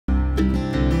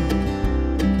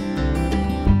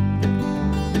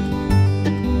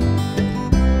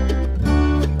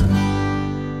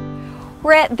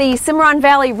We're at the Cimarron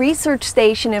Valley Research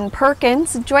Station in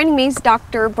Perkins. Joining me is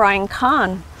Dr. Brian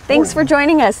Kahn. Thanks for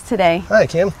joining us today. Hi,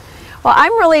 Kim. Well,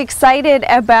 I'm really excited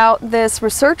about this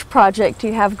research project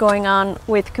you have going on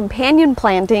with companion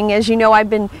planting. As you know, I've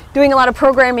been doing a lot of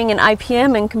programming in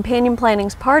IPM, and companion planting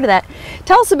is part of that.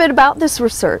 Tell us a bit about this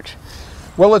research.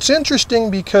 Well, it's interesting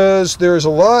because there's a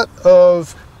lot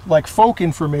of folk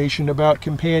information about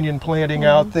companion planting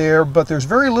out there, but there's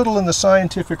very little in the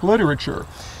scientific literature.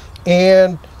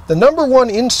 And the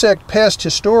 #1 insect pest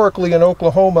historically in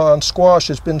Oklahoma on squash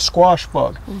has been squash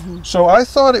bug. So I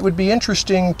thought it would be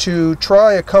interesting to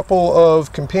try a couple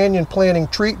of companion planting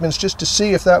treatments just to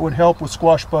see if that would help with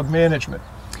squash bug management.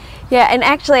 Yeah, and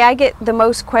actually I get the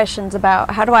most questions about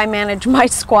how do I manage my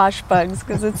squash bugs,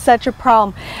 because it's such a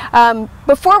problem.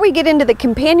 Before we get into the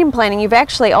companion planting, you've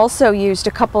actually also used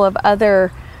a couple of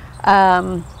other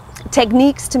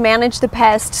techniques to manage the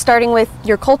pest, starting with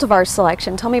your cultivar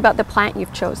selection. Tell me about the plant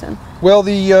you've chosen. Well,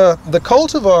 the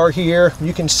cultivar here,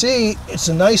 you can see it's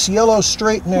a nice yellow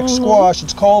straight-necked squash.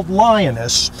 It's called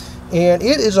Lioness, and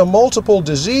it is a multiple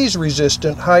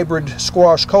disease-resistant hybrid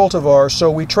squash cultivar. So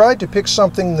we tried to pick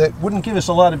something that wouldn't give us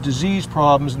a lot of disease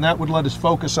problems, and that would let us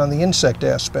focus on the insect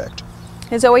aspect.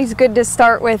 It's always good to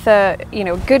start with a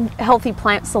good, healthy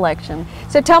plant selection.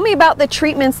 So tell me about the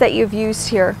treatments that you've used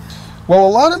here. Well, a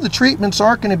lot of the treatments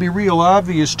aren't going to be real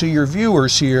obvious to your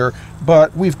viewers here,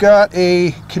 but we've got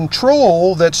a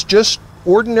control that's just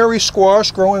ordinary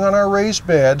squash growing on our raised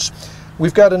beds.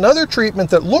 We've got another treatment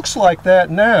that looks like that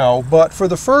now, but for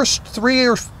the first 3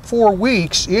 or 4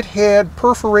 weeks, it had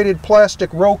perforated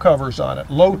plastic row covers on it,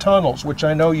 low tunnels, which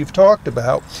I know you've talked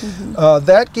about.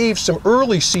 That gave some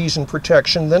early season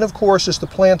protection. Then, of course, as the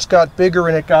plants got bigger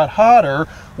and it got hotter,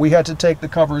 we had to take the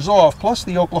covers off. Plus,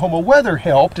 the Oklahoma weather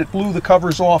helped. It blew the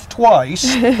covers off twice.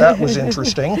 That was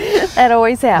interesting. That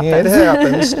always happens. It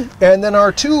happens. And then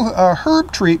our two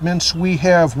herb treatments, we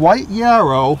have white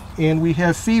yarrow and we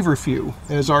have feverfew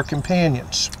as our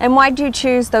companions. And why did you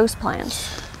choose those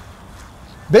plants?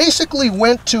 Basically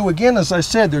went to, again, as I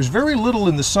said, there's very little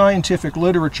in the scientific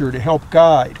literature to help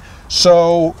guide.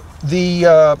 So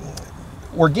the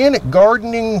organic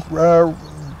gardening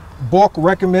book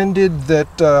recommended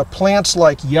that plants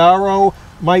like yarrow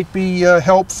might be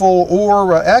helpful,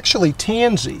 or actually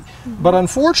tansy. But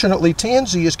unfortunately,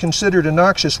 tansy is considered a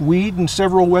noxious weed in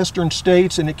several western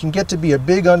states, and it can get to be a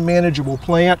big unmanageable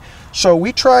plant. So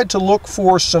we tried to look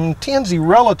for some tansy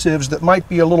relatives that might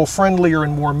be a little friendlier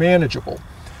and more manageable.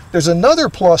 There's another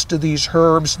plus to these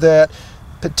herbs, that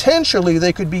potentially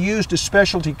they could be used as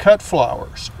specialty cut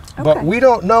flowers. But we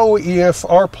don't know if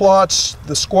our plots,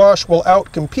 the squash, will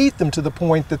outcompete them to the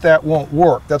point that that won't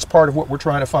work. That's part of what we're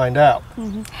trying to find out.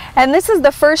 And this is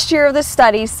the first year of the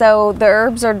study, so the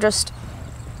herbs are just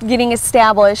getting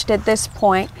established at this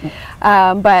point.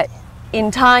 But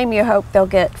in time, you hope they'll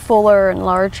get fuller and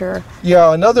larger.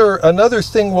 Yeah, another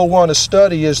thing we'll want to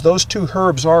study is those two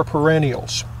herbs are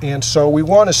perennials. And so we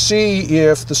want to see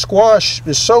if the squash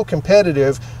is so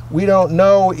competitive, we don't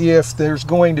know if there's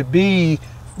going to be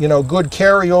good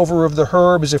carryover of the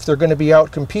herbs, if they're going to be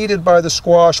outcompeted by the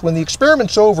squash. When the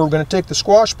experiment's over, we're going to take the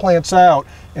squash plants out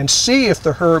and see if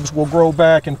the herbs will grow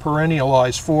back and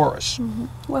perennialize for us.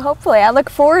 Well, hopefully. I look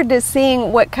forward to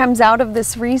seeing what comes out of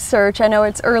this research. I know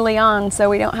it's early on, so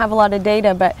we don't have a lot of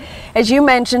data, but as you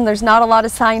mentioned, there's not a lot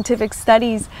of scientific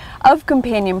studies of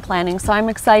companion planting, so I'm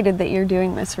excited that you're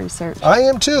doing this research. I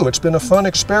am too. It's been a fun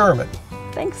experiment.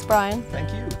 Thanks, Brian.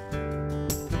 Thank you.